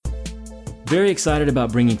Very excited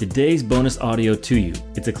about bringing today's bonus audio to you.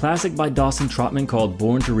 It's a classic by Dawson Trotman called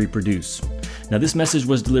Born to Reproduce. Now, this message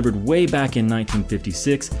was delivered way back in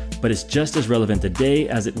 1956, but it's just as relevant today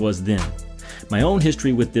as it was then. My own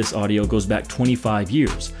history with this audio goes back 25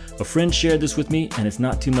 years. A friend shared this with me, and it's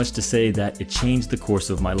not too much to say that it changed the course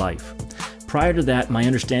of my life. Prior to that, my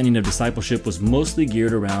understanding of discipleship was mostly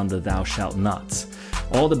geared around the thou shalt nots.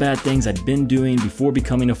 All the bad things I'd been doing before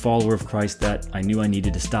becoming a follower of Christ that I knew I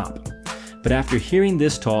needed to stop. But after hearing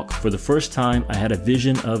this talk, for the first time, I had a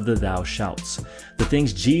vision of the thou shalts, the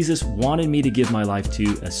things Jesus wanted me to give my life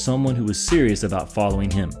to as someone who was serious about following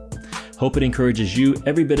Him. Hope it encourages you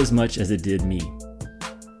every bit as much as it did me.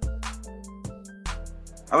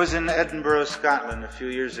 I was in Edinburgh, Scotland a few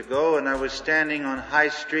years ago, and I was standing on High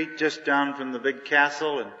Street just down from the big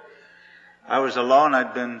castle, and I was alone.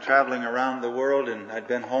 I'd been traveling around the world, and hadn't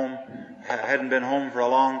been home for a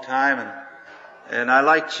long time, and I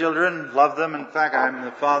like children, love them. In fact, I'm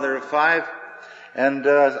the father of 5, and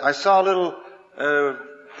I saw a little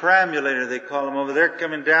perambulator, they call them, over there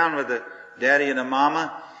coming down with a daddy and a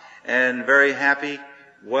mama, and very happy,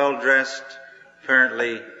 well-dressed,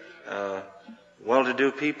 apparently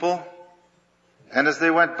well-to-do people. And as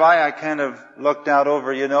they went by, I kind of looked out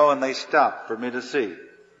over, and they stopped for me to see.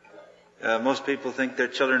 Most people think their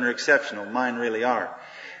children are exceptional. Mine really are.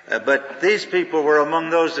 But these people were among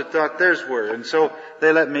those that thought theirs were. And so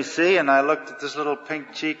they let me see, and I looked at this little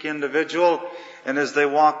pink-cheeked individual, and as they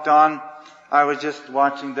walked on, I was just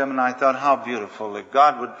watching them, and I thought how beautiful if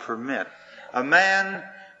God would permit a man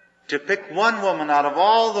to pick one woman out of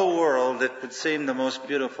all the world that would seem the most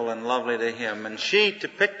beautiful and lovely to him, and she to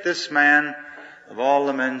pick this man of all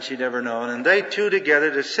the men she'd ever known, and they two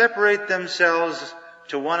together to separate themselves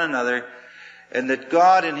to one another, and that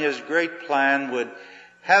God in His great plan would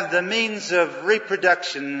have the means of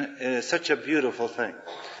reproduction, such a beautiful thing.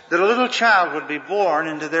 That a little child would be born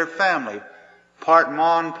into their family, part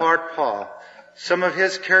ma and part pa. Some of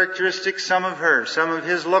his characteristics, some of hers, some of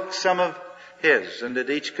his looks, some of his, and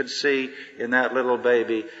that each could see in that little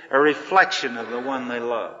baby a reflection of the one they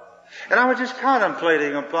love. And I was just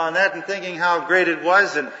contemplating upon that and thinking how great it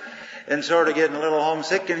was, and sort of getting a little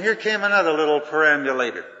homesick, and here came another little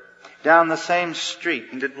perambulator down the same street,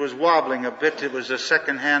 and it was wobbling a bit. It was a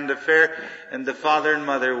second-hand affair, and the father and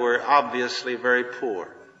mother were obviously very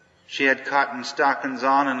poor. She had cotton stockings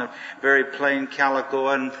on and a very plain calico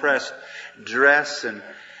unpressed dress, and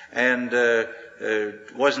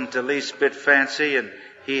wasn't the least bit fancy, and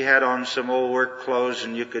he had on some old work clothes,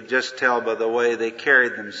 and you could just tell by the way they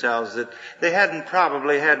carried themselves that they hadn't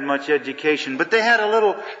probably had much education, but they had a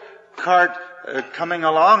little cart coming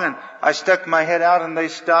along, and I stuck my head out, and they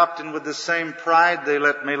stopped, and with the same pride they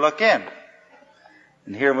let me look in.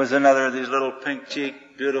 And here was another of these little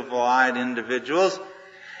pink-cheeked, beautiful-eyed individuals,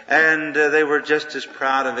 and they were just as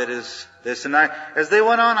proud of it as this. And as they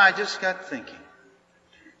went on, I just got thinking.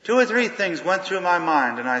 2 or 3 things went through my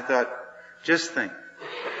mind, and I thought, just think.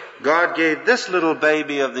 God gave this little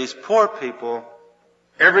baby of these poor people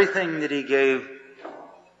everything that He gave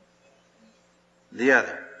the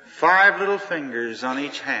other. 5 little fingers on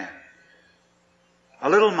each hand. A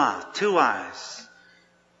little mouth, 2 eyes.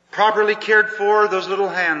 Properly cared for, those little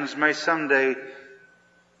hands may someday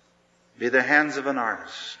be the hands of an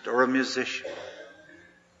artist or a musician.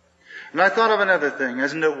 And I thought of another thing.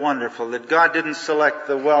 Isn't it wonderful that God didn't select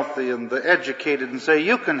the wealthy and the educated and say,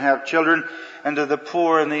 you can have children, and to the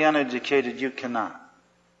poor and the uneducated, you cannot.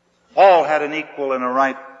 All had an equal and a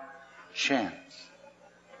right chance.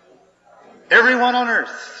 Everyone on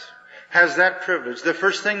earth has that privilege. The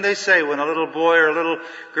first thing they say when a little boy or a little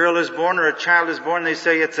girl is born or a child is born, they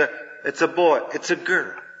say it's a boy, it's a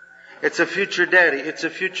girl, it's a future daddy, it's a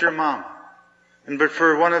future mom. But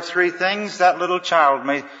for one of 3 things, that little child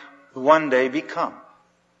may one day become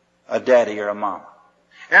a daddy or a mama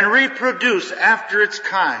and reproduce after its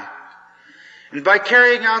kind. And by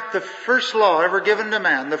carrying out the first law ever given to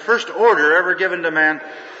man, the first order ever given to man,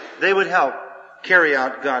 they would help carry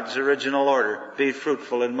out God's original order, be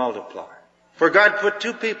fruitful and multiply. For God put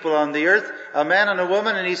 2 people on the earth, a man and a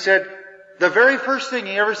woman, and He said, the very first thing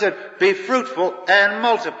He ever said, be fruitful and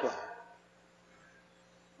multiply.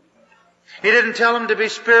 He didn't tell them to be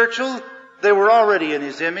spiritual. They were already in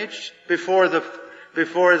His image before the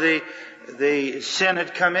sin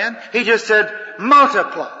had come in. He just said,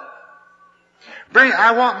 multiply.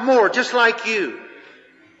 I want more, just like you.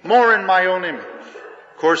 More in my own image.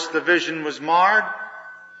 Of course, the vision was marred.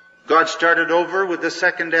 God started over with the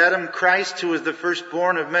second Adam, Christ, who was the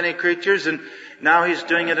firstborn of many creatures, and now He's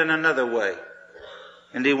doing it in another way.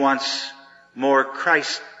 And He wants more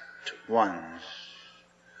Christ ones.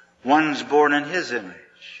 Ones born in His image.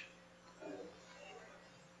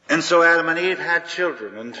 And so Adam and Eve had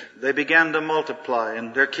children, and they began to multiply.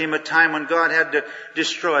 And there came a time when God had to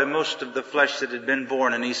destroy most of the flesh that had been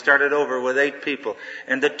born, and He started over with 8 people.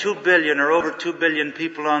 And the 2 billion or over 2 billion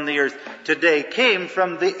people on the earth today came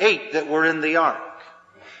from the 8 that were in the ark,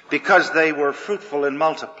 because they were fruitful and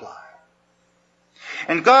multiply.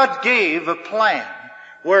 And God gave a plan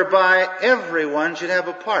whereby everyone should have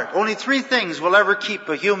a part. Only 3 things will ever keep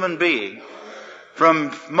a human being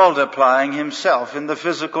from multiplying himself in the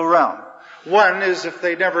physical realm. One is if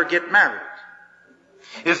they never get married.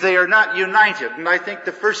 If they are not united. And I think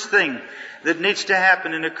the first thing that needs to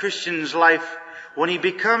happen in a Christian's life when he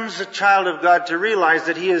becomes a child of God, to realize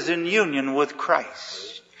that he is in union with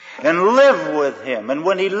Christ and live with Him. And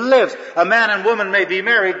when he lives, a man and woman may be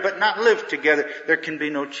married but not live together. There can be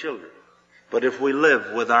no children. But if we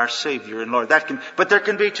live with our Savior and Lord, but there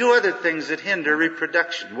can be 2 other things that hinder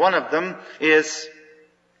reproduction. One of them is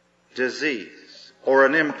disease, or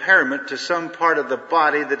an impairment to some part of the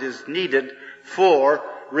body that is needed for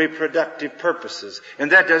reproductive purposes.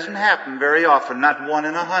 And that doesn't happen very often. Not 1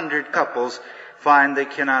 in 100 couples find they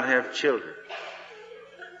cannot have children.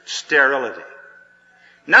 Sterility.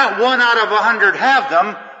 Not 1 out of 100 have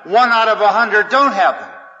them, 1 out of 100 don't have them.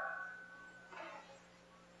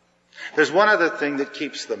 There's one other thing that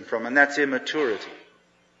keeps them from, and that's immaturity.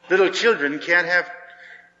 Little children can't have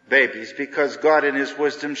babies because God in His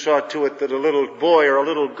wisdom saw to it that a little boy or a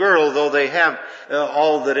little girl, though they have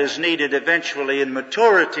all that is needed eventually in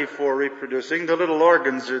maturity for reproducing, the little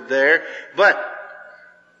organs are there, but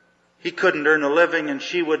he couldn't earn a living and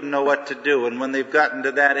she wouldn't know what to do. And when they've gotten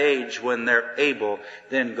to that age when they're able,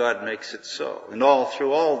 then God makes it so. And all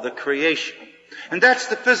through all the creation. And that's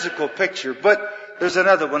the physical picture. But there's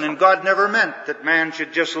another one, and God never meant that man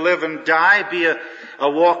should just live and die, be a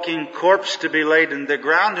walking corpse to be laid in the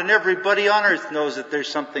ground, and everybody on earth knows that there's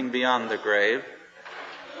something beyond the grave.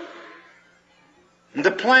 And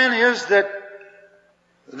the plan is that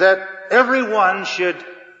everyone should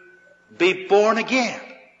be born again.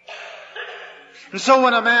 And so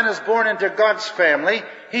when a man is born into God's family,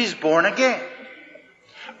 he's born again.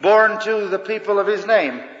 Born to the people of his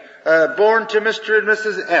name. Born to Mr. and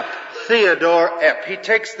Mrs. Epp, Theodore Epp. He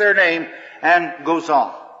takes their name and goes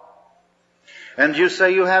on. And you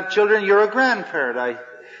say you have children, you're a grandparent.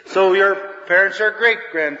 So your parents are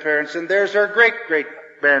great-grandparents, and theirs are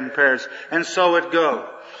great-great-grandparents, and so it goes.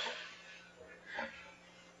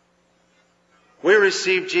 We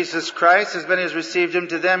received Jesus Christ. As many as received Him,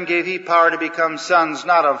 to them gave He power to become sons,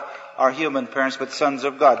 not of our human parents, but sons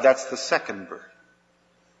of God. That's the second birth,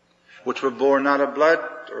 which were born not of blood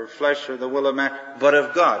or flesh or the will of man, but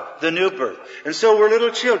of God, the new birth. And so we're little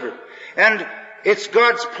children. And it's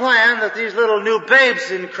God's plan that these little new babes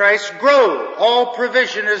in Christ grow. All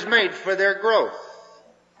provision is made for their growth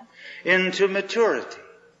into maturity.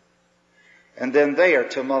 And then they are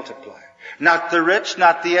to multiply. Not the rich,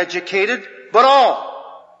 not the educated, but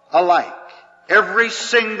all alike. Every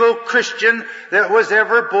single Christian that was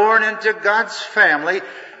ever born into God's family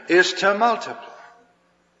is to multiply.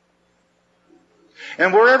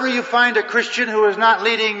 And wherever you find a Christian who is not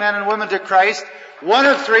leading men and women to Christ, one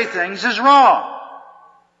of 3 things is wrong.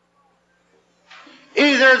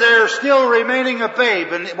 Either they're still remaining a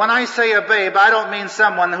babe, and when I say a babe, I don't mean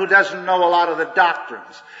someone who doesn't know a lot of the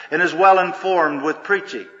doctrines and is well informed with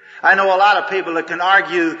preaching. I know a lot of people that can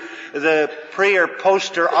argue the pre or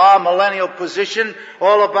post or millennial position,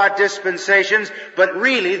 all about dispensations, but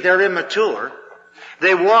really they're immature.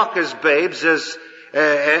 They walk as babes,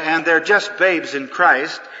 and they're just babes in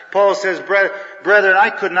Christ. Paul says, brethren,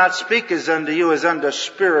 I could not speak as unto you as unto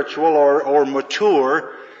spiritual or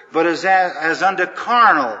mature, but as unto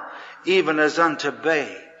carnal, even as unto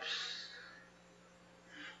babes.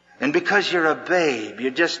 And because you're a babe,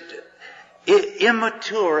 you're just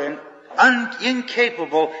immature and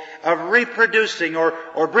incapable of reproducing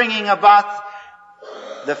or bringing about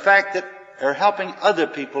the fact that they're helping other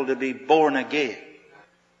people to be born again.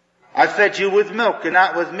 I fed you with milk and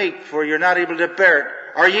not with meat, for you're not able to bear it.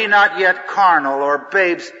 Are ye not yet carnal or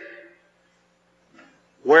babes?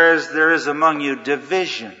 Whereas there is among you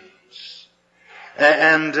divisions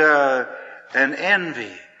and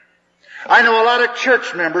envy. I know a lot of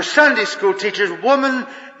church members, Sunday school teachers, women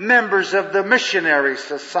members of the missionary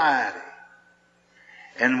society.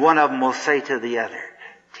 And one of them will say to the other,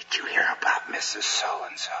 did you hear about Mrs.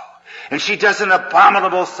 So-and-so? And she does an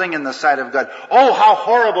abominable thing in the sight of God. Oh, how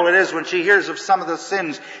horrible it is when she hears of some of the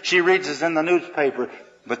sins she reads in the newspaper.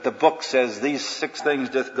 But the book says, these 6 things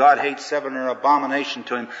doth God hate, 7 are abomination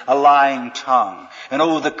to Him. A lying tongue. And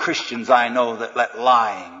oh, the Christians I know that let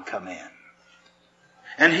lying come in.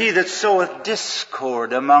 And he that soweth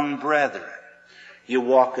discord among brethren. You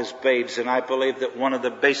walk as babes. And I believe that one of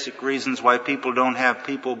the basic reasons why people don't have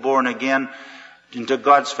people born again into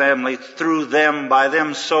God's family through them, by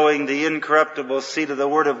them sowing the incorruptible seed of the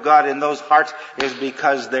Word of God in those hearts, is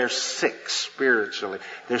because they're sick spiritually.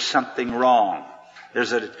 There's something wrong.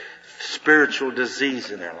 There's a spiritual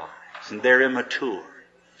disease in their lives, and they're immature.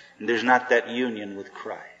 And there's not that union with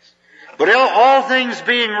Christ. But all things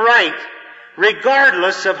being right,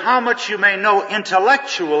 regardless of how much you may know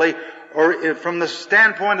intellectually or from the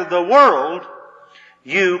standpoint of the world,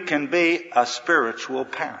 you can be a spiritual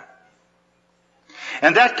parent.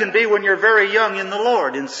 And that can be when you're very young in the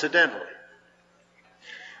Lord, incidentally.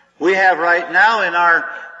 We have right now in our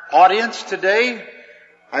audience today,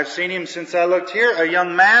 I've seen him since I looked here, a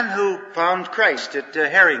young man who found Christ at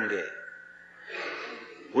Haringey.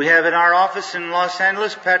 We have in our office in Los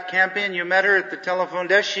Angeles, Pat Campion. You met her at the telephone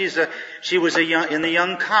desk. She was in the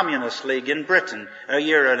Young Communist League in Britain a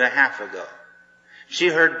year and a half ago. She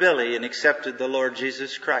heard Billy and accepted the Lord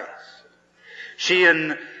Jesus Christ. She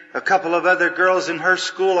and a couple of other girls in her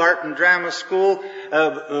school, art and drama school,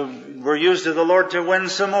 were used of the Lord to win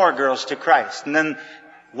some more girls to Christ. And then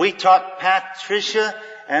we taught Patricia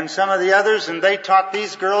and some of the others, and they taught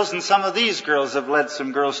these girls, and some of these girls have led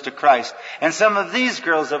some girls to Christ. And some of these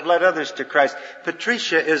girls have led others to Christ.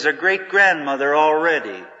 Patricia is a great-grandmother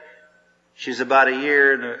already. She's about a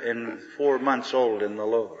year and 4 months old in the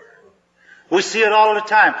Lord. We see it all the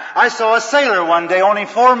time. I saw a sailor one day, only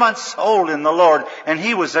 4 months old in the Lord, and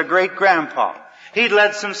he was a great-grandpa. He'd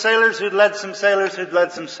led some sailors, who'd led some sailors, who'd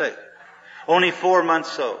led some sailors. Only 4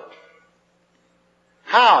 months old.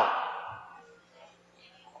 How?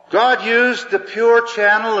 God used the pure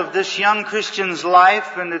channel of this young Christian's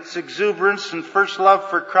life and its exuberance and first love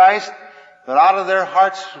for Christ, but out of their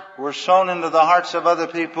hearts were sown into the hearts of other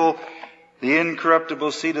people the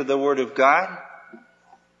incorruptible seed of the Word of God.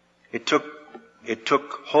 It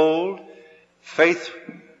took hold. Faith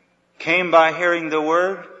came by hearing the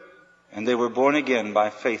Word, and they were born again by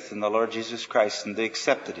faith in the Lord Jesus Christ, and they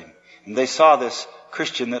accepted Him. And they saw this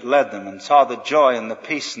Christian that led them and saw the joy and the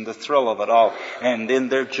peace and the thrill of it all. And in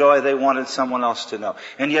their joy, they wanted someone else to know.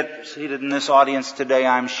 And yet, seated in this audience today,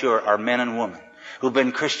 I'm sure, are men and women who've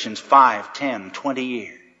been Christians 5, 10, 20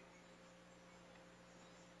 years.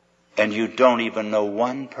 And you don't even know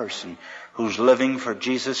one person who's living for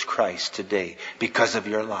Jesus Christ today because of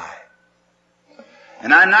your life.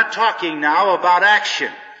 And I'm not talking now about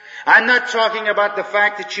action. I'm not talking about the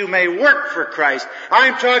fact that you may work for Christ.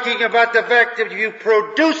 I'm talking about the fact of you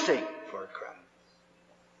producing for Christ.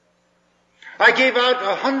 I gave out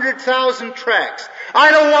 100,000 tracts.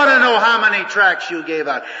 I don't want to know how many tracts you gave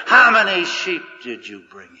out. How many sheep did you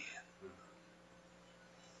bring in?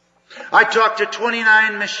 I talked to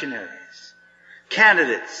 29 missionaries,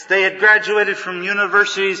 candidates. They had graduated from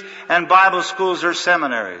universities and Bible schools or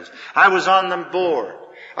seminaries. I was on the board.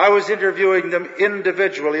 I was interviewing them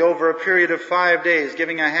individually over a period of 5 days,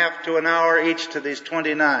 giving a half to an hour each to these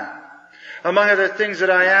 29. Among other things that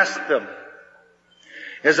I asked them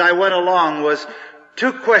as I went along was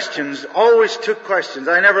 2 questions, always 2 questions.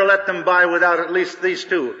 I never let them by without at least these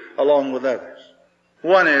 2 along with others.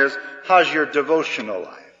 One is, how's your devotional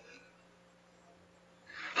life?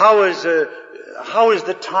 How is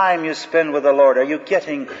the time you spend with the Lord? Are you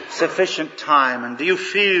getting sufficient time? And do you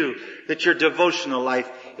feel that your devotional life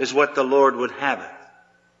is what the Lord would have it?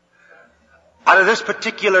 Out of this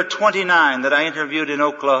particular 29 that I interviewed in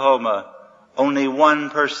Oklahoma, only one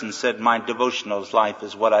person said, my devotional life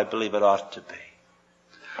is what I believe it ought to be.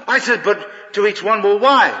 I said, but to each one, well,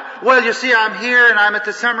 why? Well, you see, I'm here and I'm at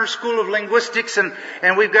the Summer School of Linguistics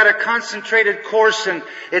and we've got a concentrated course and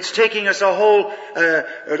it's taking us a whole,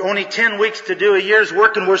 only 10 weeks to do a year's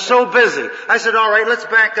work and we're so busy. I said, all right, let's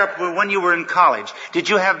back up when you were in college. Did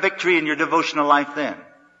you have victory in your devotional life then?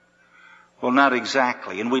 Well, not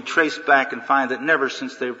exactly. And we trace back and find that never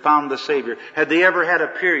since they found the Savior had they ever had a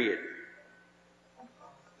period.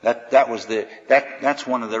 That's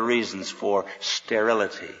one of the reasons for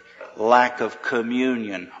sterility, lack of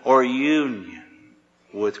communion or union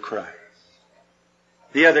with Christ.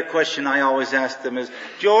 The other question I always ask them is,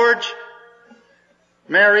 George,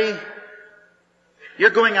 Mary, you're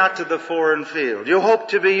going out to the foreign field. You hope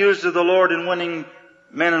to be used of the Lord in winning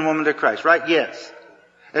men and women to Christ, right? Yes.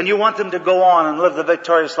 And you want them to go on and live the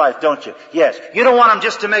victorious life, don't you? Yes. You don't want them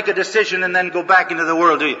just to make a decision and then go back into the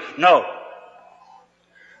world, do you? No.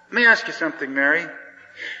 Let me ask you something, Mary.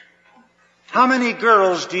 How many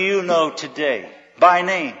girls do you know today, by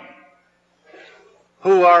name,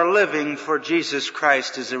 who are living for Jesus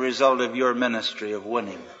Christ as a result of your ministry of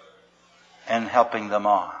winning them and helping them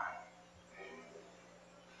on?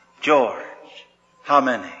 George, how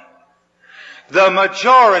many? The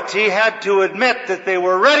majority had to admit that they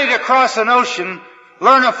were ready to cross an ocean,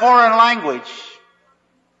 learn a foreign language.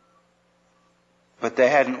 But they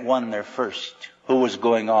hadn't won their first. Who was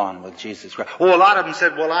going on with Jesus Christ? Well, a lot of them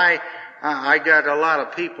said, well, I got a lot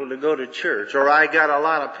of people to go to church, or I got a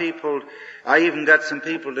lot of people, I even got some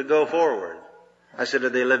people to go forward. I said, are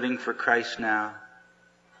they living for Christ now?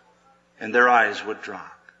 And their eyes would drop.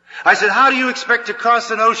 I said, how do you expect to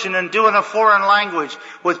cross an ocean and do in a foreign language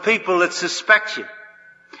with people that suspect you?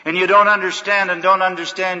 And you don't understand and don't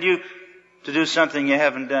understand you to do something you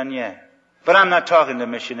haven't done yet. But I'm not talking to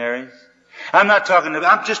missionaries. I'm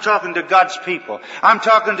just talking to God's people. I'm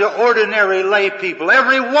talking to ordinary lay people,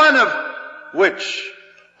 every one of which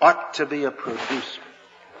ought to be a producer.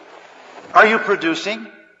 Are you producing?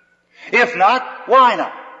 If not, why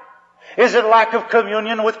not? Is it lack of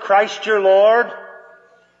communion with Christ your Lord?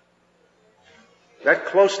 That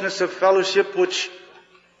closeness of fellowship which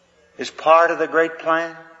is part of the great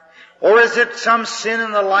plan? Or is it some sin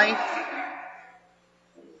in the life?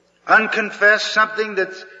 Unconfessed, something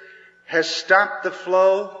that has stopped the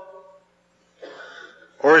flow?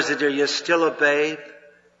 Or is it, are you still a babe?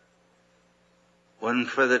 When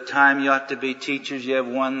for the time you ought to be teachers, you have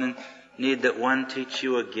one need that one teach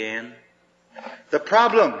you again. The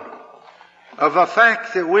problem of the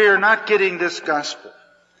fact that we are not getting this gospel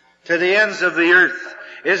to the ends of the earth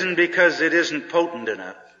isn't because it isn't potent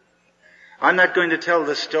enough. I'm not going to tell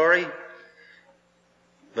the story,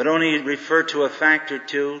 but only refer to a fact or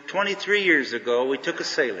two. 23 years ago, we took a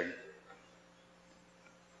sailing.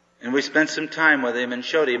 And we spent some time with him and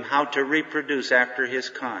showed him how to reproduce after his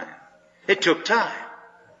kind. It took time.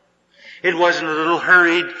 It wasn't a little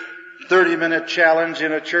hurried 30-minute challenge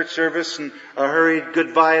in a church service and a hurried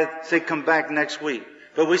goodbye, say come back next week.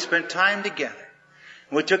 But we spent time together.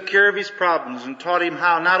 We took care of his problems and taught him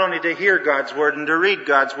how not only to hear God's Word and to read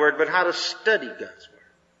God's Word, but how to study God's Word.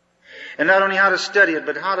 And not only how to study it,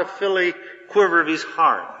 but how to fill a quiver of his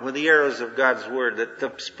heart with the arrows of God's Word, that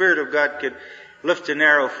the Spirit of God could lift an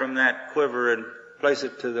arrow from that quiver and place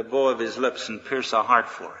it to the bow of his lips and pierce a heart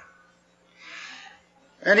for it.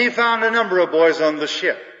 And he found a number of boys on the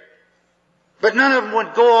ship. But none of them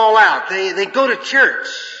would go all out. They'd go to church.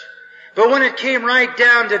 But when it came right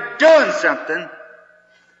down to doing something,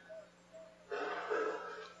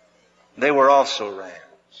 they were also rams.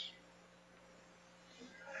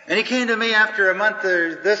 And he came to me after a month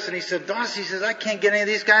of this and he said, Doss, he says, I can't get any of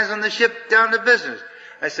these guys on the ship down to business.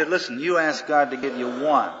 I said, listen, you ask God to give you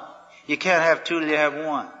one. You can't have two till you have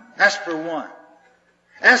one. Ask for one.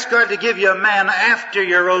 Ask God to give you a man after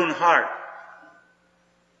your own heart.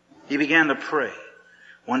 He began to pray.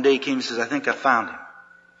 One day he came and says, I think I found him.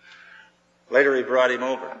 Later he brought him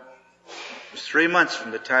over. It was 3 months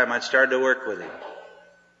from the time I'd started to work with him.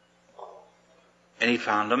 And he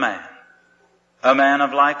found a man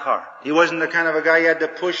of like heart. He wasn't the kind of a guy you had to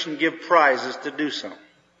push and give prizes to do something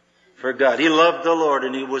for God. He loved the Lord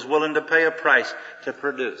and he was willing to pay a price to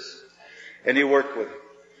produce. And he worked with him.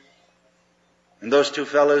 And those two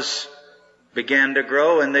fellows began to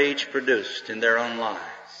grow and they each produced in their own lives.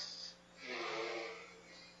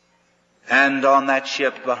 And on that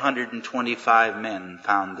ship, 125 men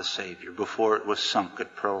found the Savior before it was sunk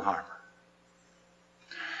at Pearl Harbor.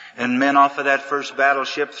 And men off of that first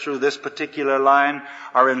battleship through this particular line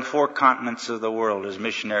are in 4 continents of the world as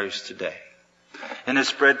missionaries today. And it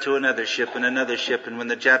spread to another ship and another ship. And when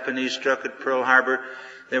the Japanese struck at Pearl Harbor,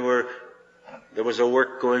 there was a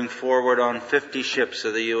work going forward on 50 ships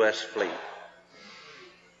of the U.S. fleet.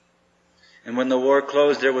 And when the war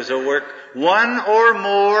closed, there was a work, one or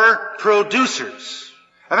more producers.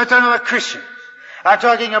 I'm not talking about Christians. I'm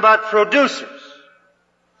talking about producers.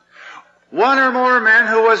 One or more men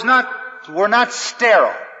who were not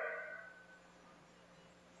sterile.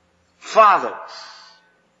 Fathers.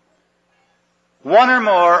 One or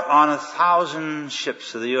more on 1,000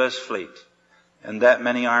 ships of the U.S. fleet. And that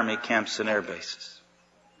many army camps and air bases.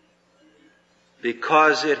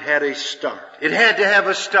 Because it had a start. It had to have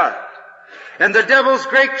a start. And the devil's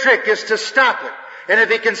great trick is to stop it. And if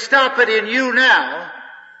he can stop it in you now,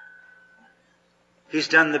 he's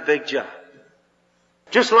done the big job.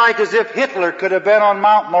 Just like as if Hitler could have been on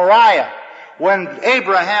Mount Moriah when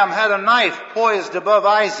Abraham had a knife poised above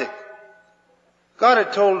Isaac. God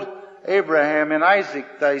had told Abraham, in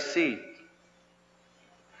Isaac thy seed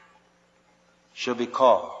shall be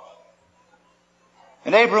called.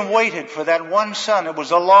 And Abram waited for that one son. It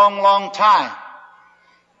was a long, long time.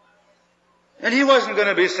 And he wasn't going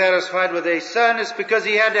to be satisfied with a son. It's because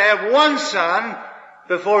he had to have one son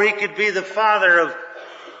before he could be the father of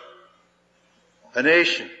a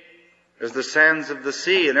nation. As the sands of the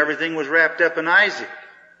sea, and everything was wrapped up in Isaac.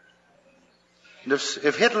 And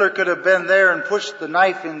if Hitler could have been there and pushed the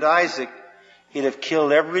knife into Isaac, he'd have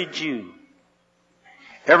killed every Jew.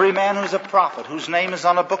 Every man who's a prophet, whose name is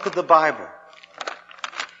on a book of the Bible,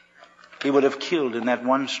 he would have killed in that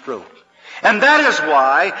one stroke. And that is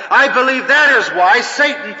why, I believe that is why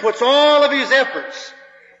Satan puts all of his efforts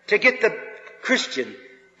to get the Christian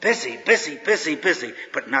busy,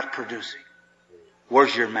 but not producing.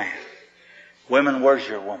 Where's your man? Women, where's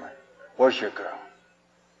your woman? Where's your girl?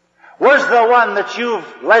 Where's the one that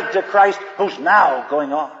you've led to Christ who's now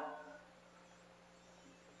going on?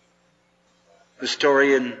 The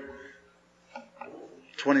story in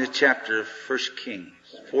 20th chapter of 1 Kings,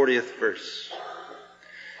 40th verse,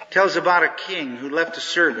 tells about a king who left a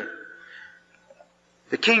servant.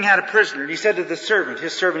 The king had a prisoner, and he said to his servant,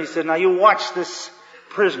 he said, now you watch this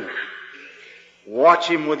prisoner. Watch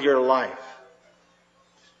him with your life.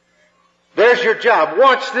 There's your job.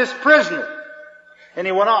 Watch this prisoner. And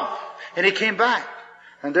he went off, and he came back,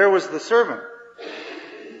 and there was the servant.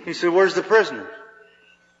 He said, where's the prisoner?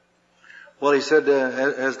 Well, he said,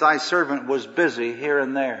 as thy servant was busy here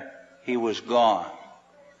and there, he was gone.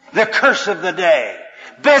 The curse of the day.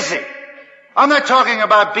 Busy. I'm not talking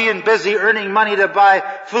about being busy, earning money to buy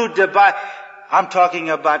food to buy. I'm talking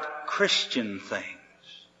about Christian things.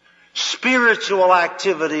 Spiritual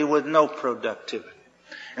activity with no productivity.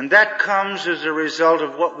 And that comes as a result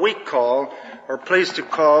of what we call, or pleased to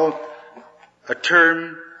call, a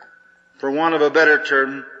term, for want of a better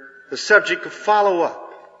term, the subject of follow-up.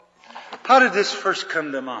 How did this first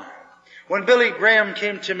come to mind? When Billy Graham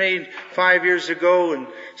came to me 5 years ago and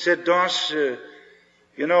said, Doss,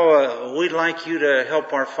 we'd like you to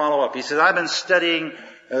help our follow-up. He said, I've been studying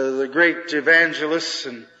the great evangelists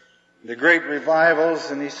and the great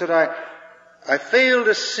revivals, and he said, I failed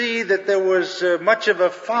to see that there was much of a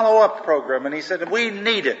follow-up program. And he said, we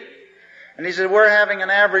need it. And he said, we're having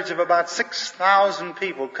an average of about 6,000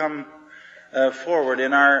 people come forward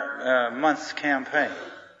in our month's campaign.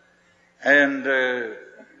 And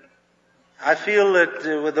I feel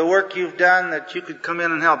that with the work you've done that you could come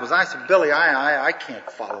in and help us. I said, Billy, I can't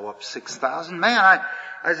follow up 6,000. Man,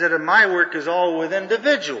 I said, my work is all with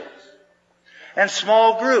individuals and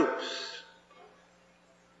small groups.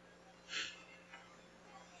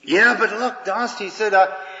 Yeah, but look, Doss, he said,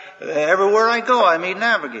 everywhere I go, I meet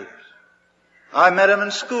navigators. I met him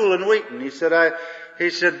in school in Wheaton. He said,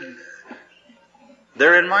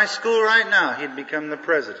 they're in my school right now. He'd become the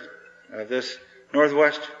president of this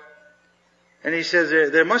Northwestern. And he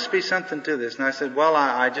says, there must be something to this. And I said, well,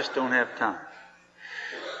 I just don't have time.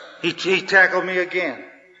 He tackled me again.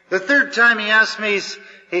 The third time he asked me,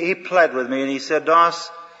 he pled with me, and he said, Doss,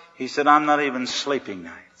 he said, I'm not even sleeping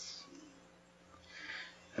nights.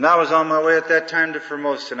 And I was on my way at that time to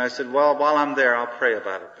Formosa, and I said, well, while I'm there, I'll pray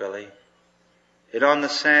about it, Billy. And on the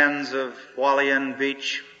sands of Walian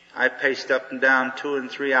Beach, I paced up and down 2 and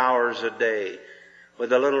 3 hours a day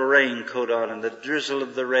with a little raincoat on and the drizzle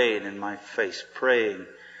of the rain in my face, praying,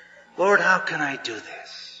 Lord, how can I do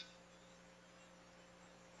this?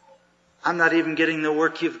 I'm not even getting the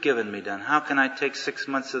work you've given me done. How can I take 6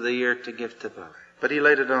 months of the year to give to Billy? But he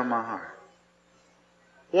laid it on my heart.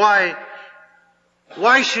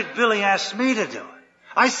 Why should Billy ask me to do it?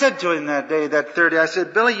 I said to him that day, that Thursday, I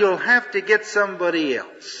said, Billy, you'll have to get somebody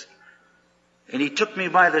else. And he took me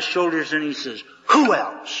by the shoulders and he says, who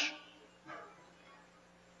else?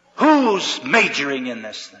 Who's majoring in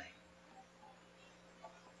this thing?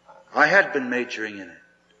 I had been majoring in it.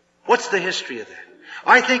 What's the history of that?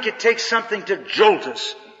 I think it takes something to jolt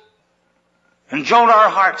us and jolt our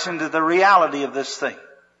hearts into the reality of this thing.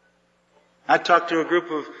 I talked to a group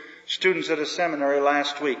of students at a seminary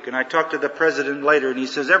last week, and I talked to the president later, and he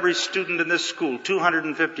says every student in this school,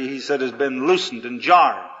 250, he said, has been loosened and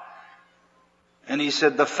jarred. And he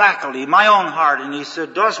said, the faculty, my own heart, and he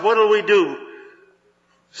said, Doss, what do we do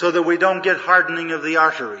so that we don't get hardening of the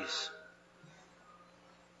arteries?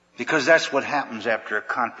 Because that's what happens after a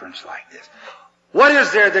conference like this. What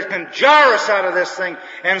is there that can jar us out of this thing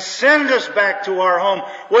and send us back to our home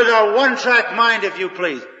with a one-track mind, if you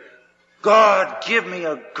please? God, give me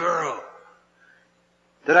a girl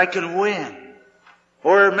that I can win.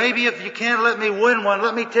 Or maybe if you can't let me win one,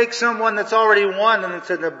 let me take someone that's already won and it's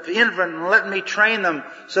an infant and let me train them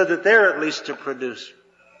so that they're at least a producer.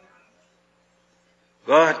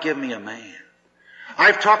 God, give me a man.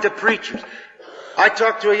 I've talked to preachers. I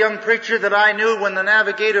talked to a young preacher that I knew when the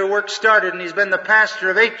Navigator work started, and he's been the pastor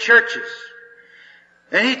of 8 churches.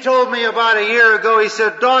 And he told me about a year ago, he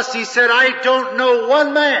said, Doss, he said, I don't know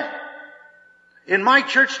one man in my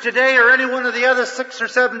church today or any one of the other 6 or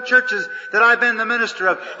 7 churches that I've been the minister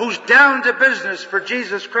of who's down to business for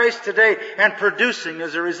Jesus Christ today and producing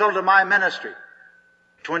as a result of my ministry.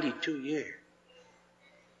 22 years.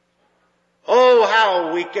 Oh,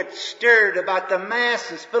 how we get stirred about the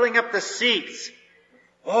masses filling up the seats.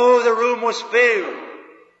 Oh, the room was filled.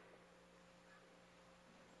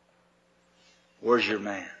 Where's your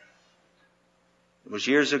man? It was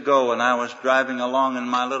years ago when I was driving along in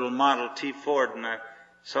my little Model T Ford, and I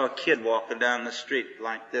saw a kid walking down the street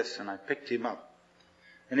like this, and I picked him up.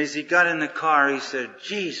 And as he got in the car, he said,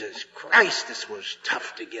 Jesus Christ, this was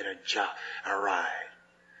tough to get a ride.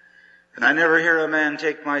 And I never hear a man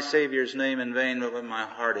take my Savior's name in vain, but when my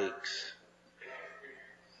heart aches.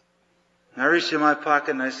 And I reached in my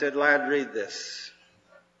pocket and I said, lad, read this.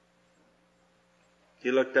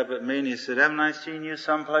 He looked up at me and he said, haven't I seen you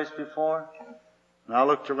someplace before? And I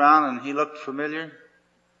looked around and he looked familiar.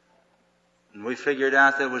 And we figured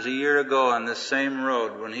out that it was a year ago on this same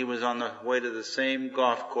road when he was on the way to the same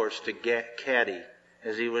golf course to caddy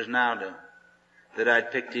as he was now doing, that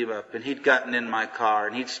I'd picked him up. And he'd gotten in my car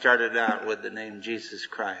and he'd started out with the name Jesus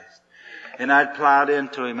Christ. And I'd plowed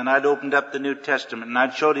into him and I'd opened up the New Testament and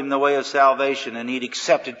I'd showed him the way of salvation and he'd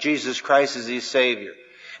accepted Jesus Christ as his Savior.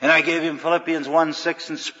 And I gave him Philippians 1:6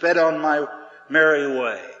 and sped on my merry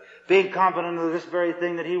way, being confident of this very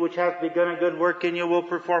thing, that he which hath begun a good work in you will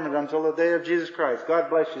perform it until the day of Jesus Christ. God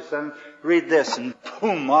bless you, son. Read this, and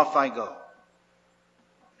boom, off I go.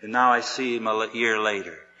 And now I see him a year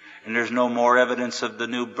later. And there's no more evidence of the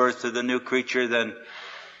new birth of the new creature than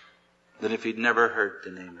if he'd never heard the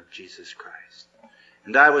name of Jesus Christ.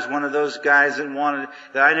 And I was one of those guys that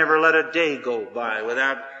I never let a day go by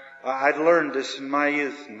without, I'd learned this in my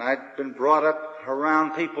youth, and I'd been brought up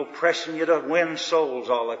around people pressing you to win souls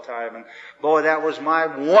all the time. And boy, that was my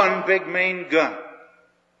one big main gun.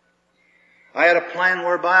 I had a plan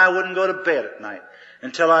whereby I wouldn't go to bed at night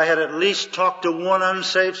until I had at least talked to one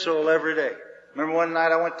unsaved soul every day. Remember one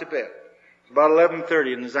night I went to bed. It was about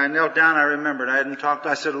 11:30, and as I knelt down, I remembered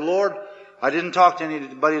I said, Lord, I didn't talk to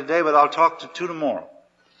anybody today, but I'll talk to two tomorrow.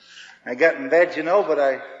 I got in bed, but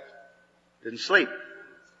I didn't sleep.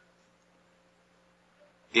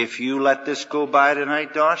 If you let this go by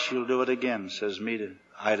tonight, Dosh, you'll do it again, says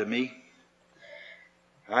I to me.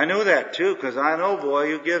 I knew that too, because I know, boy,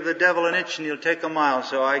 you give the devil an inch and he'll take a mile.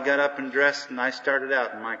 So I got up and dressed and I started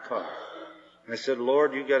out in my car. I said,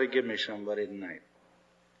 Lord, you got to give me somebody tonight.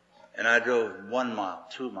 And I drove 1 mile,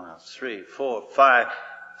 2 miles, 3, 4, 5.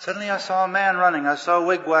 Suddenly I saw a man running. I saw a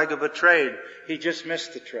wigwag of a trade. He just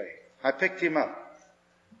missed the trade. I picked him up.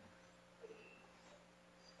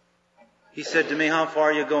 He said to me, how far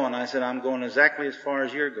are you going? I said, I'm going exactly as far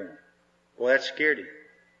as you're going. Boy, that scared him.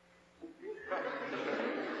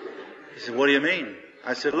 He said, what do you mean?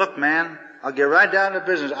 I said, look, man, I'll get right down to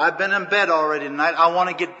business. I've been in bed already tonight. I want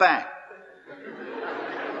to get back.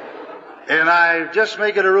 And I just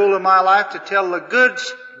make it a rule in my life to tell the good,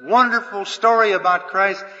 wonderful story about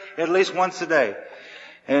Christ at least once a day.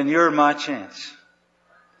 And you're my chance.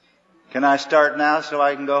 Can I start now so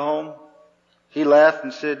I can go home? He laughed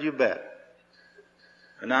and said, you bet.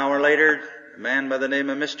 An hour later, a man by the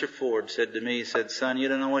name of Mr. Ford said to me, he said, son, you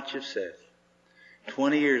don't know what you've said.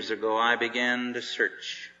 20 years ago, I began to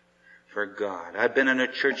search for God. I've been in a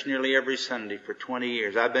church nearly every Sunday for 20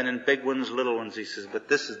 years. I've been in big ones, little ones, he says, but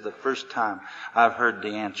this is the first time I've heard the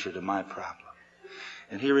answer to my problem.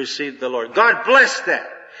 And he received the Lord. God bless that.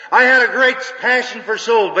 I had a great passion for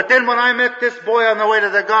souls, but then when I met this boy on the way to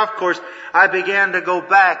the golf course, I began to go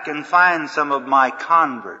back and find some of my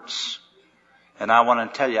converts. And I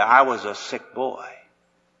want to tell you, I was a sick boy.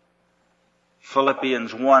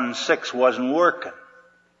 Philippians 1:6 wasn't working.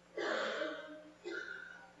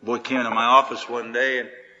 Boy came to my office one day and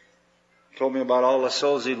told me about all the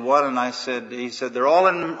souls he'd won, and he said, they're all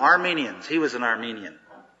in Armenians. He was an Armenian.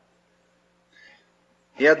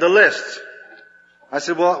 He had the list. I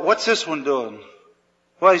said, well, what's this one doing?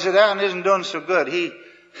 Well, he said, that one isn't doing so good.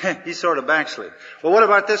 He sort of backslid. Well, what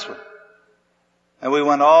about this one? And we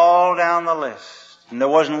went all down the list. And there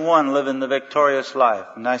wasn't one living the victorious life.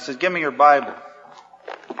 And I said, give me your Bible.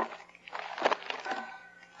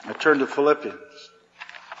 I turned to Philippians.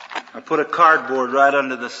 I put a cardboard right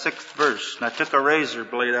under the 6th verse. And I took a razor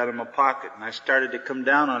blade out of my pocket. And I started to come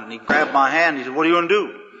down on it. And he grabbed my hand. He said, what are you going to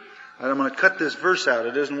do? I said, I'm going to cut this verse out.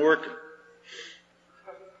 It isn't working.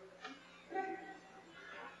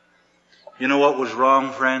 You know what was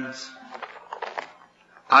wrong, friends?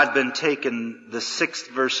 I'd been taking the 6th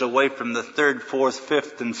verse away from the 3rd, 4th,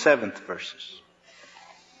 5th, and 7th verses.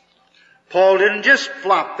 Paul didn't just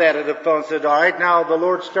flop that at the phone and said, all right, now the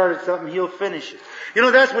Lord started something, He'll finish it. You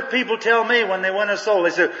know, that's what people tell me when they win a soul.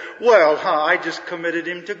 They say, well, I just committed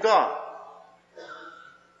him to God.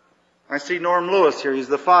 I see Norm Lewis here. He's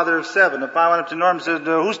the father of 7. If I went up to Norm and said,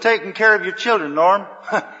 who's taking care of your children, Norm?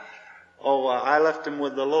 I left them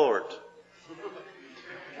with the Lord.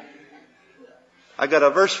 I got a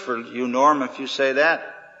verse for you, Norm, if you say that.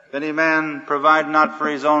 If any man provide not for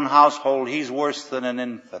his own household, he's worse than an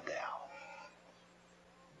infidel.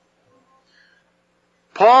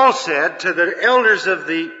 Paul said to the elders of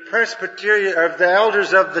the Presbyterian, or the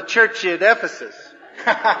elders of the church at Ephesus,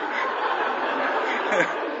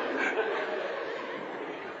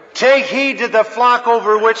 take heed to the flock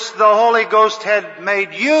over which the Holy Ghost had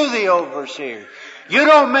made you the overseer. You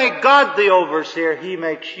don't make God the overseer, He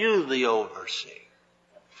makes you the overseer.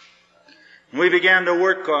 We began to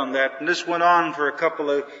work on that, and this went on for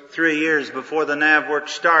 3 years before the NAV work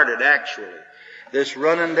started, actually. This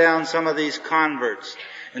running down some of these converts.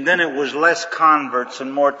 And then it was less converts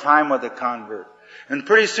and more time with the convert. And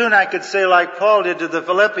pretty soon I could say like Paul did to the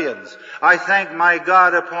Philippians, I thank my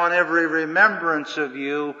God upon every remembrance of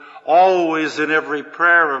you, always in every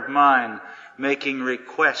prayer of mine, making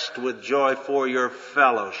request with joy for your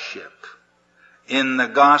fellowship in the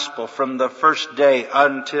gospel from the first day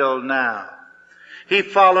until now. He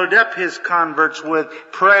followed up his converts with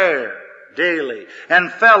prayer daily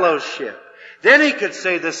and fellowship. Then he could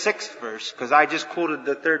say the 6th verse, because I just quoted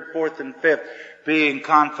the 3rd, 4th, and 5th, being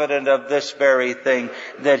confident of this very thing,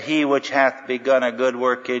 that he which hath begun a good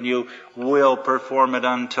work in you will perform it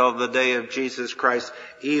until the day of Jesus Christ.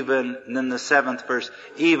 Even in the 7th verse,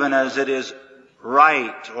 even as it is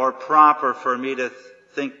right or proper for me to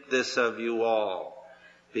think this of you all,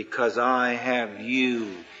 because I have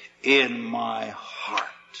you in my heart.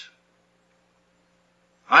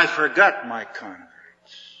 I forgot my converts.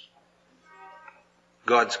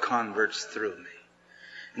 God's converts through me.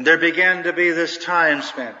 And there began to be this time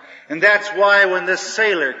spent. And that's why when this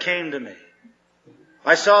sailor came to me,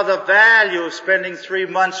 I saw the value of spending 3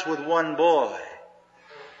 months with one boy.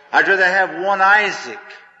 I'd rather have one Isaac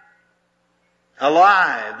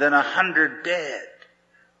alive than 100 dead,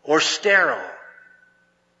 or sterile,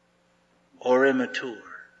 or immature.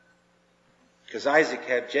 Because Isaac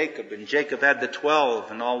had Jacob, and Jacob had the 12,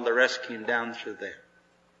 and all the rest came down through them.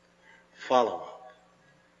 Follow up.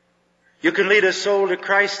 You can lead a soul to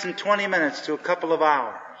Christ in 20 minutes to a couple of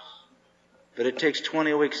hours. But it takes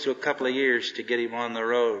 20 weeks to a couple of years to get him on the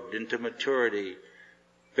road into maturity,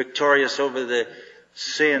 victorious over the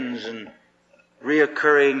sins and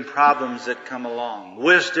reoccurring problems that come along.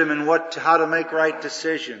 Wisdom in how to make right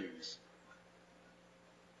decisions.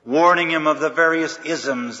 Warning him of the various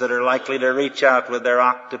isms that are likely to reach out with their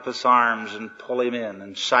octopus arms and pull him in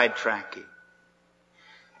and sidetrack him.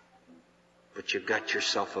 But you've got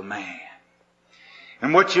yourself a man.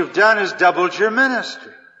 And what you've done is doubled your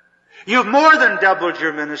ministry. You've more than doubled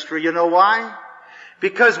your ministry. You know why?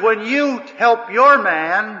 Because when you help your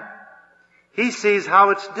man, he sees how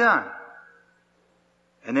it's done.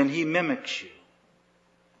 And then he mimics you.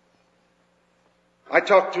 I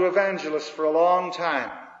talked to evangelists for a long time.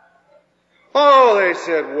 Oh, they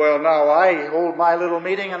said, well, now I hold my little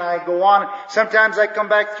meeting and I go on. Sometimes I come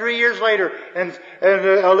back 3 years later and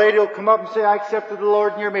a lady will come up and say, I accepted the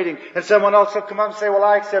Lord in your meeting. And someone else will come up and say, well,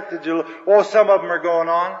 I accepted you. Oh, some of them are going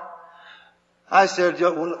on. I said,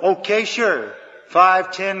 well, okay, sure.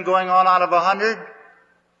 5, 10 going on out of 100.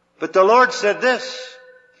 But the Lord said this.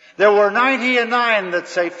 There were 99 that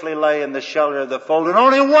safely lay in the shelter of the fold, and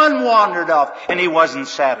only one wandered off, and he wasn't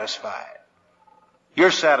satisfied.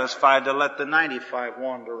 You're satisfied to let the 95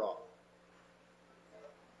 wander off.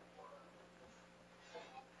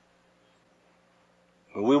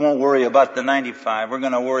 But we won't worry about the 95. We're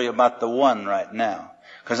going to worry about the one right now.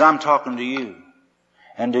 Because I'm talking to you.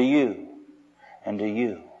 And to you. And to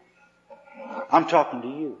you. I'm talking to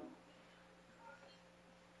you.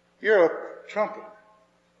 You're a trumpet.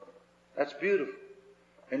 That's beautiful.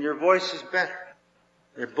 And your voice is better.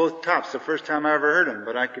 They're both tops. The first time I ever heard them,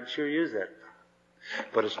 but I could sure use that.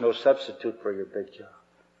 But it's no substitute for your big job.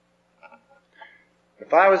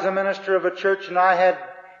 If I was a minister of a church and I had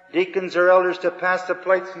deacons or elders to pass the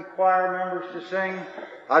plates and choir members to sing,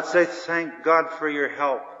 I'd say, thank God for your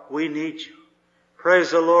help. We need you.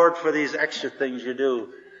 Praise the Lord for these extra things you do.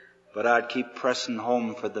 But I'd keep pressing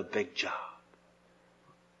home for the big job.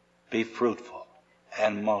 Be fruitful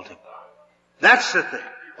and multiply. That's the thing.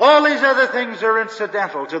 All these other things are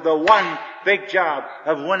incidental to the one big job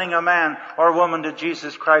of winning a man or woman to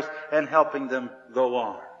Jesus Christ and helping them go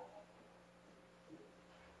on.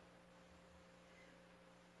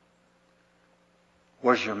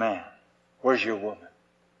 Where's your man? Where's your woman?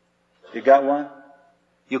 You got one?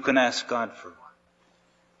 You can ask God for one.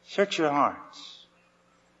 Search your hearts.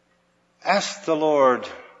 Ask the Lord,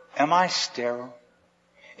 am I sterile?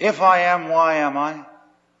 If I am, why am I?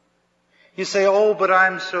 You say, oh, but I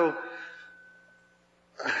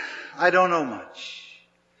don't know much.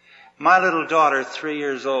 My little daughter, 3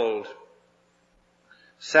 years old,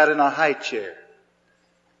 sat in a high chair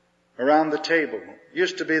around the table.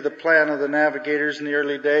 Used to be the plan of the navigators in the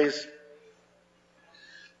early days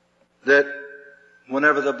that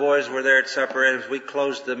whenever the boys were there at supper, as we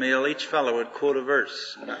closed the meal, each fellow would quote a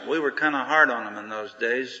verse. We were kind of hard on them in those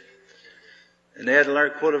days. And they had to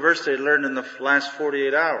learn, quote a verse they'd learned in the last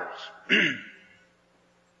 48 hours.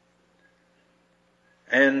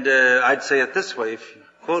 And I'd say it this way, if you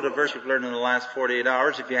quote a verse you've learned in the last 48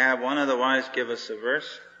 hours, if you have one, otherwise give us a verse.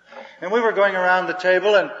 And we were going around the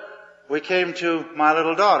table and we came to my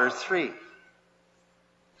little daughter, 3.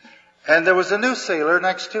 And there was a new sailor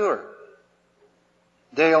next to her,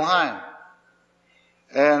 Dale Heim.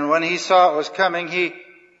 And when he saw it was coming, he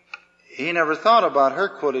never thought about her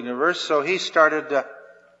quoting a verse, so he started to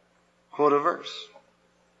quote a verse.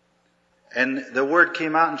 And the word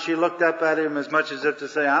came out and she looked up at him as much as if to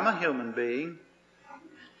say, I'm a human being.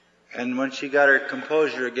 And when she got her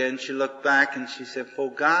composure again, she looked back and she said,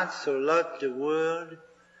 for God so loved the world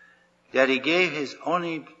that he gave his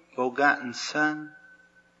only begotten Son,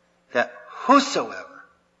 that whosoever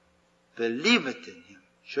believeth in him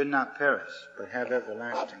should not perish, but have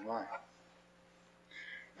everlasting life.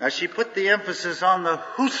 Now she put the emphasis on the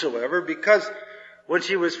whosoever because when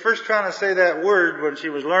she was first trying to say that word, when she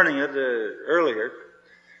was learning it earlier,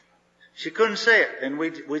 she couldn't say it. And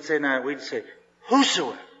we'd say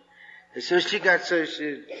whosoever. And so she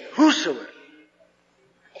whosoever.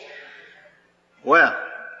 Well,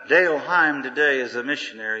 Dale Heim today is a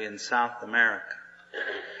missionary in South America.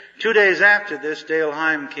 2 days after this, Dale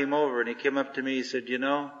Heim came over and he came up to me. He said,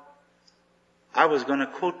 I was going to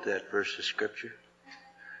quote that verse of Scripture.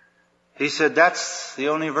 He said, that's the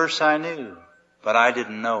only verse I knew, but I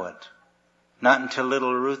didn't know it. Not until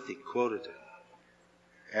little Ruthie quoted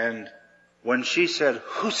it. And when she said,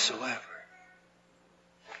 whosoever,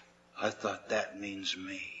 I thought that means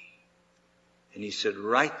me. And he said,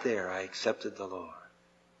 right there I accepted the Lord.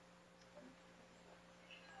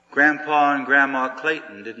 Grandpa and Grandma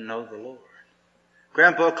Clayton didn't know the Lord.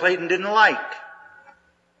 Grandpa Clayton didn't like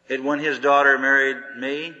it when his daughter married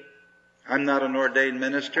me. I'm not an ordained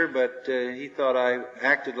minister, but he thought I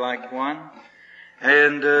acted like one.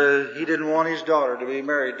 And he didn't want his daughter to be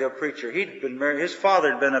married to a preacher. He'd been married. His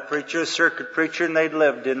father had been a preacher, a circuit preacher, and they'd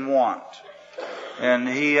lived in want. And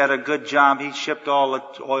he had a good job. He shipped all the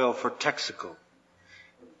oil for Texaco.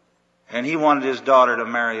 And he wanted his daughter to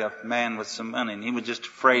marry a man with some money, and he was just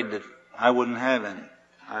afraid that I wouldn't have any.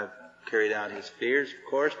 I've carried out his fears, of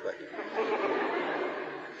course, but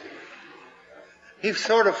he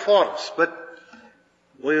sort of fought us. But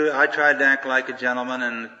I tried to act like a gentleman,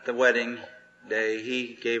 and at the wedding day,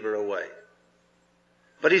 he gave her away.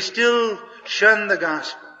 But he still shunned the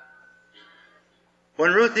gospel.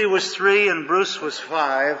 When Ruthie was 3 and Bruce was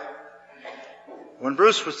 5, when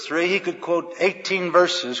Bruce was 3, he could quote 18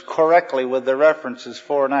 verses correctly with the references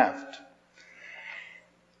fore and aft.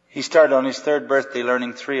 He started on his 3rd birthday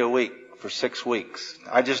learning 3 a week for 6 weeks.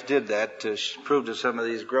 I just did that to prove to some of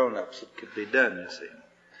these grown-ups it could be done, you see.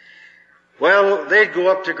 Well, they'd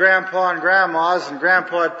go up to Grandpa and Grandma's, and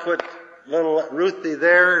Grandpa'd put little Ruthie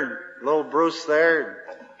there and little Bruce there.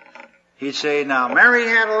 He'd say, now, Mary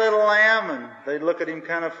had a little lamb, and they'd look at him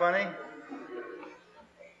kind of funny.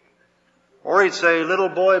 Or he'd say, little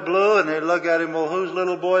boy blue, and they'd look at him, well, who's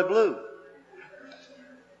little boy blue?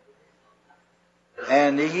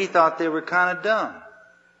 And he thought they were kind of dumb.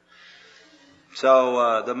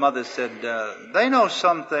 So the mother said, they know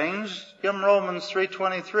some things. Give them Romans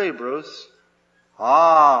 3:23, Bruce.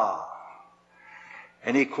 Ah.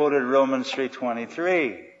 And he quoted Romans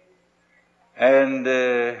 3:23. And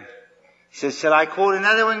he said, should I quote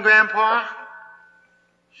another one, Grandpa?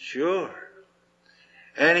 Sure.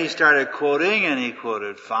 And he started quoting, and he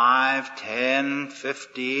quoted 5, 10,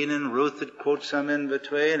 15, and Ruth would quote some in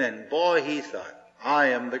between, and boy, he thought, I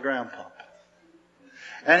am the grandpa.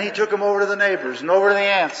 And he took them over to the neighbors, and over to the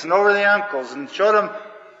aunts, and over to the uncles, and showed them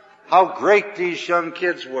how great these young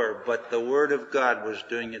kids were, but the Word of God was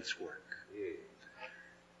doing its work.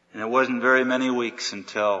 And it wasn't very many weeks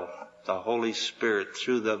until the Holy Spirit,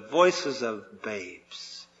 through the voices of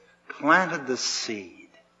babes, planted the seed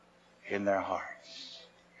in their hearts.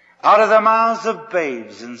 Out of the mouths of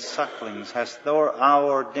babes and sucklings hast thou our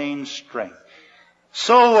ordained strength.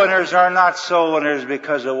 Soul winners are not soul winners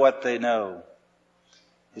because of what they know.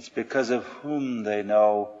 It's because of whom they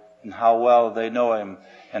know and how well they know Him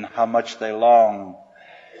and how much they long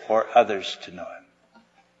for others to know Him.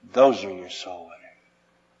 Those are your soul winners.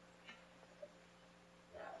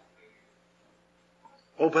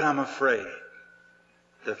 Oh, but I'm afraid.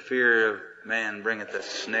 The fear of man bringeth a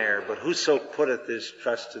snare, but whoso putteth his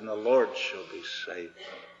trust in the Lord shall be saved.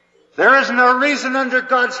 There is no reason under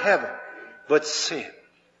God's heaven but sin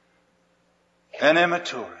and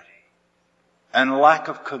immaturity and lack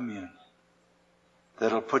of communion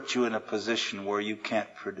that'll put you in a position where you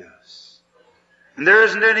can't produce. And there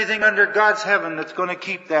isn't anything under God's heaven that's going to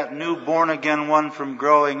keep that new born-again one from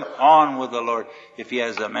growing on with the Lord if he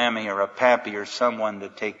has a mammy or a pappy or someone to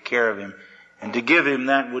take care of him and to give him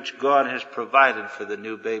that which God has provided for the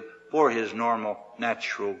new babe for his normal,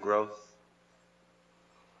 natural growth.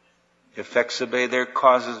 Effects obey their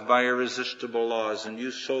causes by irresistible laws, and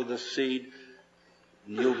you sow the seed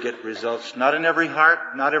and you'll get results. Not in every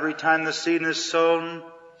heart, not every time the seed is sown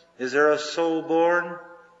is there a soul born.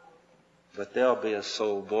 But there'll be a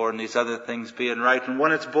soul born, these other things being right. And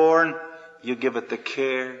when it's born, you give it the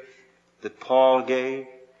care that Paul gave.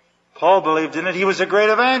 Paul believed in it. He was a great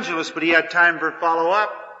evangelist, but he had time for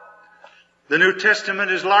follow-up. The New Testament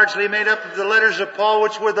is largely made up of the letters of Paul,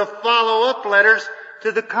 which were the follow-up letters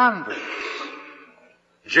to the converts.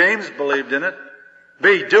 James believed in it.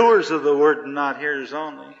 Be doers of the word and not hearers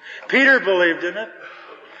only. Peter believed in it.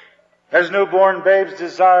 As newborn babes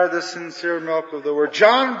desire the sincere milk of the word.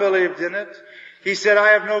 John believed in it. He said, I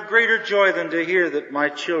have no greater joy than to hear that my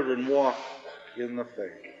children walk in the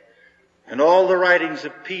faith. And all the writings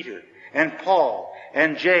of Peter and Paul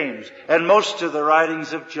and James and most of the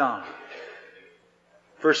writings of John,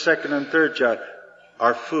 1st, 2nd, and 3rd John,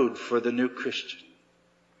 are food for the new Christian.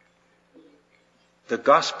 The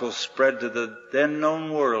gospel spread to the then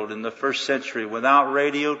known world in the 1st century without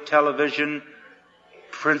radio, television,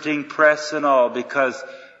 printing press and all, because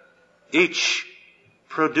each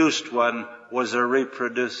produced one was a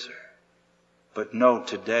reproducer. But no,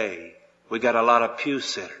 today we got a lot of pew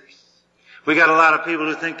sitters. We got a lot of people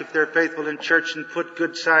who think if they're faithful in church and put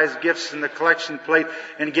good-sized gifts in the collection plate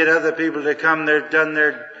and get other people to come, they've done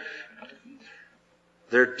their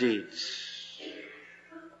deeds.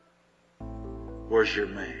 Where's your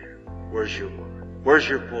man? Where's your woman? Where's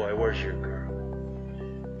your boy? Where's your girl?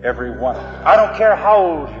 Every one. I don't care how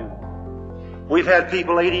old you are. We've had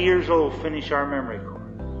people 80 years old finish our memory course.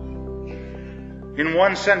 In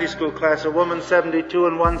one Sunday school class, a woman 72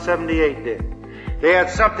 and one 78 did. They had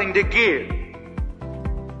something to give.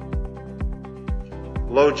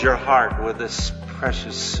 Load your heart with this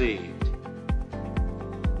precious seed.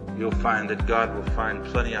 You'll find that God will find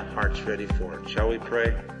plenty of hearts ready for it. Shall we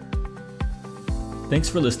pray? Thanks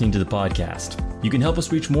for listening to the podcast. You can help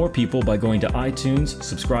us reach more people by going to iTunes,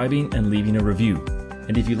 subscribing, and leaving a review.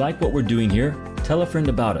 And if you like what we're doing here, tell a friend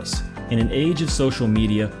about us. In an age of social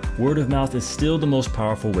media, word of mouth is still the most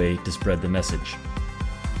powerful way to spread the message.